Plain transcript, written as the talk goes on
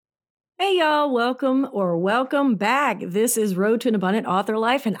Hey, y'all, welcome back. This is Road to an Abundant Author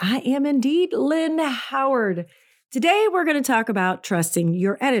Life, and I am indeed Lynn Howard. Today, we're going to talk about trusting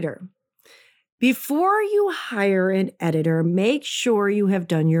your editor. Before you hire an editor, make sure you have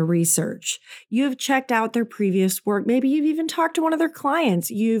done your research. You've checked out their previous work. Maybe you've even talked to one of their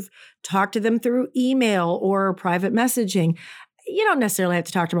clients. You've talked to them through email or private messaging. You don't necessarily have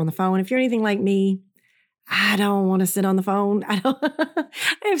to talk to them on the phone. If you're anything like me, I don't want to sit on the phone. I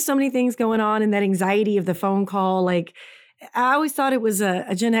have so many things going on and that anxiety of the phone call. Like, I always thought it was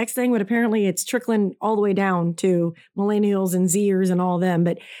a Gen X thing, but apparently it's trickling all the way down to millennials and Zers and all them.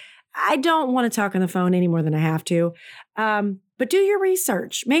 But I don't want to talk on the phone any more than I have to. But do your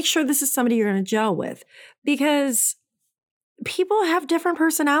research. Make sure this is somebody you're going to gel with, because people have different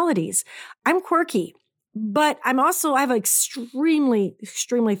personalities. I'm quirky. But I have extremely,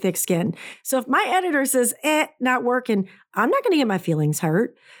 extremely thick skin. So if my editor says, not working, I'm not going to get my feelings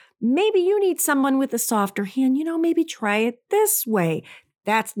hurt. Maybe you need someone with a softer hand. Maybe try it this way.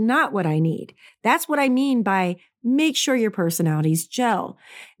 That's not what I need. That's what I mean by make sure your personalities gel.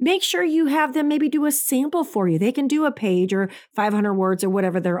 Make sure you have them maybe do a sample for you. They can do a page or 500 words or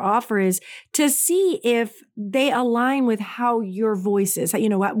whatever their offer is to see if they align with how your voice is,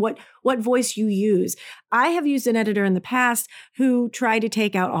 what voice you use. I have used an editor in the past who tried to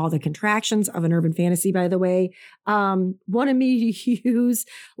take out all the contractions of an urban fantasy, by the way. Wanted me to use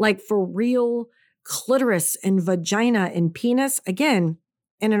like for real clitoris and vagina and penis. Again,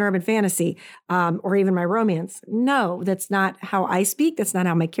 in an urban fantasy, or even my romance. No, that's not how I speak. That's not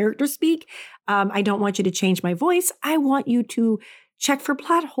how my characters speak. I don't want you to change my voice. I want you to check for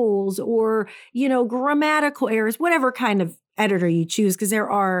plot holes or, grammatical errors, whatever kind of editor you choose, because there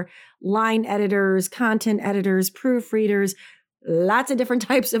are line editors, content editors, proofreaders, lots of different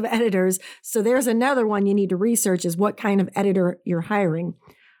types of editors. So there's another one you need to research is what kind of editor you're hiring.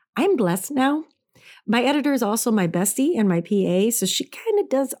 I'm blessed now. My editor is also my bestie and my PA, so she kind of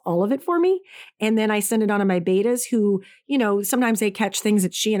does all of it for me. And then I send it on to my betas who, sometimes they catch things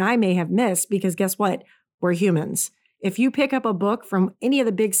that she and I may have missed because guess what? We're humans. If you pick up a book from any of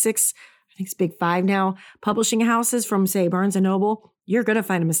the big six, I think it's big five now, publishing houses from, say, Barnes & Noble, you're going to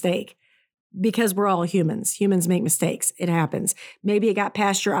find a mistake because we're all humans. Humans make mistakes. It happens. Maybe it got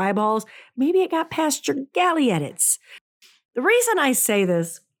past your eyeballs. Maybe it got past your galley edits. The reason I say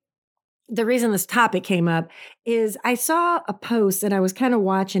this, the reason this topic came up is I saw a post and I was kind of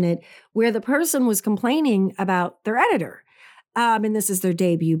watching it where the person was complaining about their editor. And this is their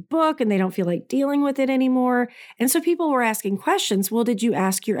debut book and they don't feel like dealing with it anymore. And so people were asking questions. Well, did you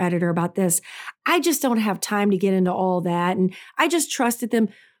ask your editor about this? I just don't have time to get into all that. And I just trusted them.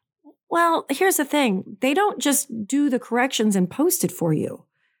 Well, here's the thing. They don't just do the corrections and post it for you.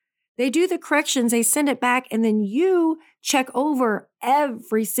 They do the corrections, they send it back, and then you check over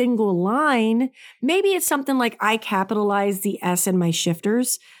every single line. Maybe it's something like I capitalize the S in my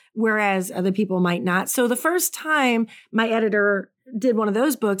shifters, whereas other people might not. So the first time my editor did one of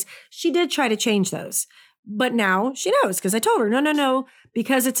those books, she did try to change those. But now she knows because I told her, no,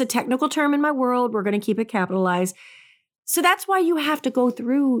 because it's a technical term in my world, we're going to keep it capitalized. So that's why you have to go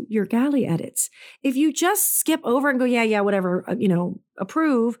through your galley edits. If you just skip over and go, yeah, whatever,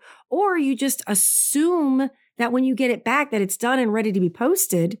 approve, or you just assume that when you get it back that it's done and ready to be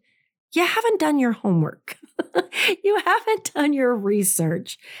posted, you haven't done your homework. You haven't done your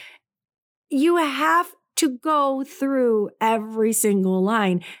research. You have to go through every single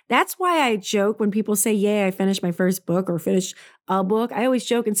line. That's why I joke when people say, yay, I finished my first book or finished a book. I always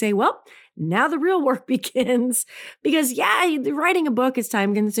joke and say, well, now the real work begins. Because writing a book is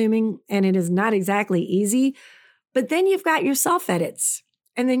time consuming and it is not exactly easy. But then you've got your self-edits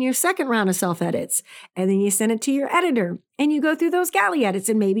and then your second round of self-edits. And then you send it to your editor and you go through those galley edits.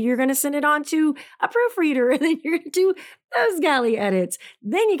 And maybe you're going to send it on to a proofreader and then you're going to do those galley edits.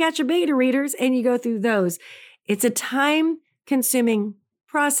 Then you got your beta readers and you go through those. It's a time consuming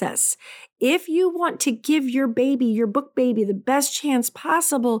process. If you want to give your book baby, the best chance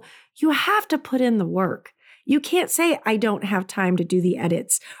possible, you have to put in the work. You can't say, I don't have time to do the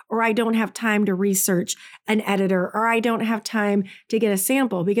edits, or I don't have time to research an editor, or I don't have time to get a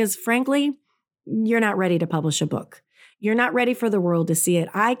sample, because frankly, you're not ready to publish a book. You're not ready for the world to see it.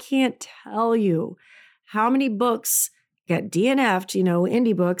 I can't tell you how many books got DNF'd,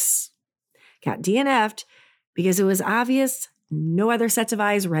 indie books got DNF'd because it was obvious no other sets of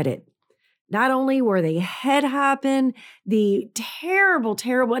eyes read it. Not only were they head hopping, the terrible,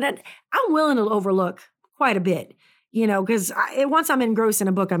 and I'm willing to overlook quite a bit. because once I'm engrossed in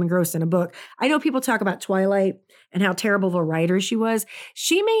a book, I'm engrossed in a book. I know people talk about Twilight and how terrible of a writer she was.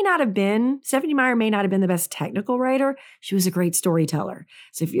 Stephenie Meyer may not have been the best technical writer. She was a great storyteller.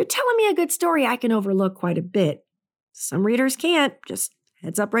 So if you're telling me a good story, I can overlook quite a bit. Some readers can't, just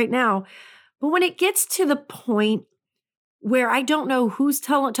heads up right now. But when it gets to the point where I don't know who's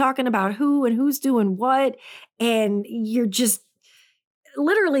talking about who and who's doing what, and you're just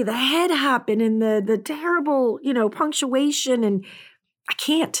literally the head hopping and the terrible, punctuation, and I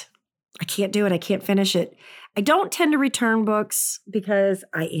can't do it. I can't finish it. I don't tend to return books because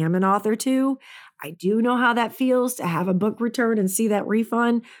I am an author too. I do know how that feels to have a book returned and see that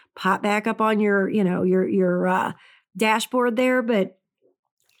refund pop back up on your dashboard there, but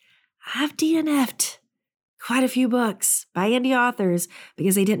I've DNF'd quite a few books by indie authors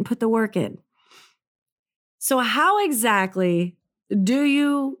because they didn't put the work in. So how exactly do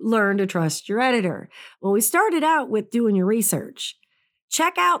you learn to trust your editor? Well, we started out with doing your research.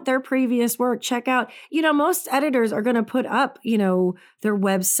 Check out their previous work. Check out, most editors are going to put up, their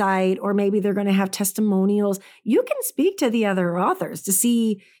website, or maybe they're going to have testimonials. You can speak to the other authors to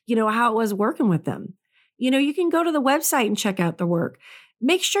see, how it was working with them. You can go to the website and check out the work.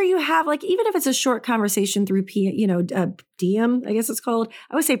 Make sure you have, even if it's a short conversation through DM, I guess it's called.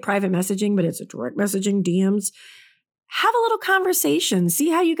 I would say private messaging, but it's a direct messaging, DMs. Have a little conversation. See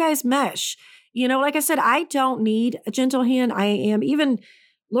how you guys mesh. Like I said, I don't need a gentle hand. I am even,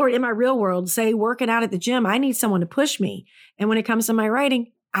 Lord, in my real world, say working out at the gym, I need someone to push me. And when it comes to my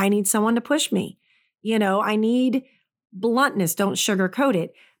writing, I need someone to push me. I need bluntness. Don't sugarcoat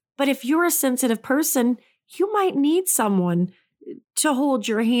it. But if you're a sensitive person, you might need someone to hold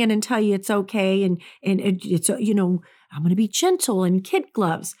your hand and tell you it's okay. And it's, I'm going to be gentle and kid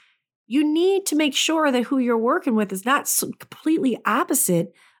gloves. You need to make sure that who you're working with is not completely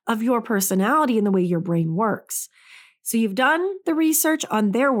opposite of your personality and the way your brain works. So you've done the research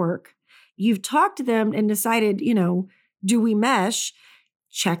on their work. You've talked to them and decided, do we mesh?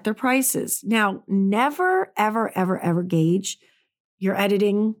 Check their prices. Now, never, ever, ever, ever gauge your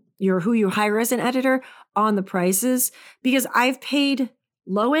editing, who you hire as an editor on the prices, because I've paid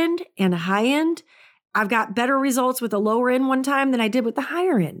low end and high end. I've got better results with the lower end one time than I did with the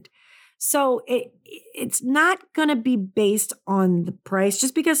higher end. So it's not going to be based on the price.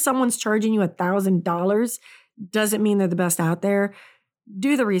 Just because someone's charging you $1,000 doesn't mean they're the best out there.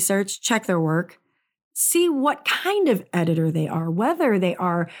 Do the research, check their work, see what kind of editor they are, whether they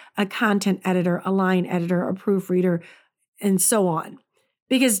are a content editor, a line editor, a proofreader, and so on.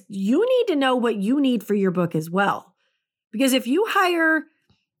 Because you need to know what you need for your book as well. Because if you hire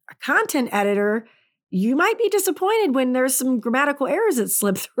a content editor, you might be disappointed when there's some grammatical errors that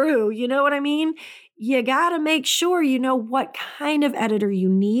slip through. You know what I mean? You got to make sure you know what kind of editor you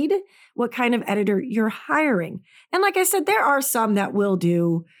need, what kind of editor you're hiring. And like I said, there are some that will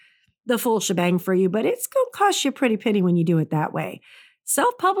do the full shebang for you, but it's going to cost you a pretty penny when you do it that way.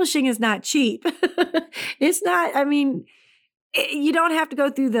 Self-publishing is not cheap. It's not, you don't have to go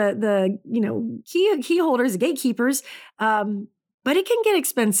through the key holders, the gatekeepers, but it can get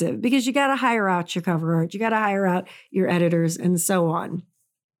expensive because you got to hire out your cover art. You got to hire out your editors and so on.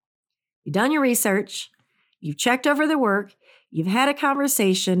 You've done your research. You've checked over the work. You've had a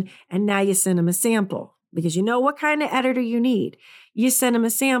conversation, and now you send them a sample because you know what kind of editor you need. You send them a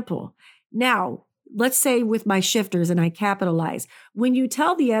sample. Now, let's say with my shifters and I capitalize. When you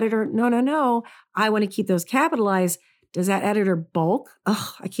tell the editor, no, I want to keep those capitalized, does that editor balk?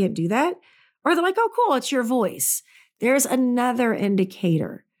 Oh, I can't do that. Or they're like, oh, cool, it's your voice. There's another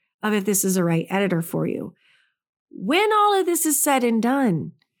indicator of if this is the right editor for you. When all of this is said and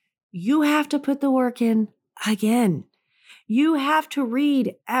done, you have to put the work in again. You have to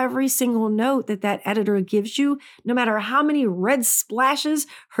read every single note that editor gives you, no matter how many red splashes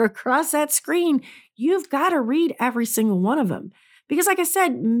are across that screen. You've got to read every single one of them. Because like I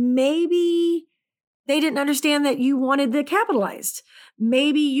said, maybe they didn't understand that you wanted the capitalized.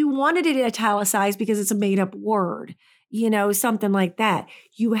 Maybe you wanted it italicized because it's a made-up word, something like that.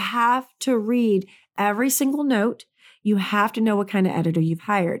 You have to read every single note. You have to know what kind of editor you've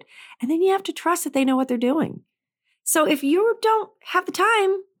hired. And then you have to trust that they know what they're doing. So if you don't have the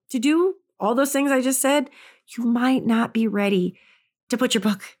time to do all those things I just said, you might not be ready to put your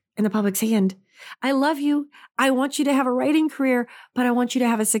book in the public's hand. I love you. I want you to have a writing career, but I want you to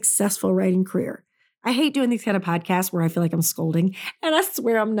have a successful writing career. I hate doing these kind of podcasts where I feel like I'm scolding, and I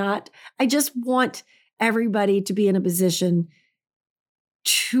swear I'm not. I just want everybody to be in a position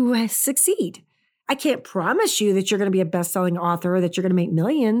to succeed. I can't promise you that you're going to be a best-selling author or that you're going to make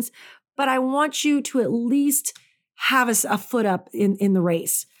millions, but I want you to at least have a foot up in the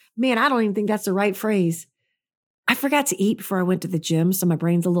race. Man, I don't even think that's the right phrase. I forgot to eat before I went to the gym, so my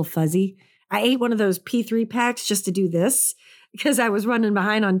brain's a little fuzzy. I ate one of those P3 packs just to do this because I was running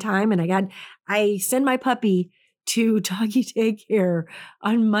behind on time, and I send my puppy to doggy daycare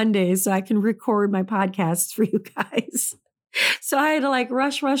on Monday so I can record my podcasts for you guys. So I had to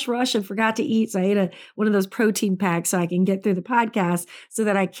rush and forgot to eat. So I ate one of those protein packs so I can get through the podcast so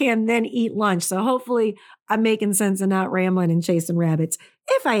that I can then eat lunch. So hopefully I'm making sense and not rambling and chasing rabbits.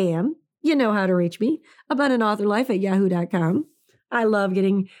 If I am, you know how to reach me, abundantauthorlife@yahoo.com. I love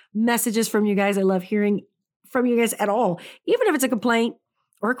getting messages from you guys. I love hearing from you guys at all. Even if it's a complaint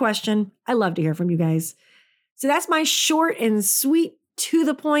or a question, I love to hear from you guys. So that's my short and sweet, to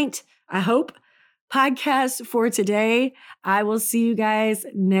the point, I hope, podcast for today. I will see you guys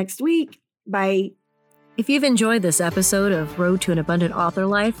next week. Bye. If you've enjoyed this episode of Road to an Abundant Author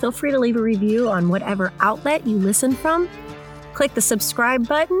Life, feel free to leave a review on whatever outlet you listen from. Click the subscribe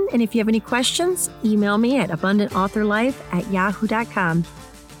button, and if you have any questions, email me at abundantauthorlife@yahoo.com.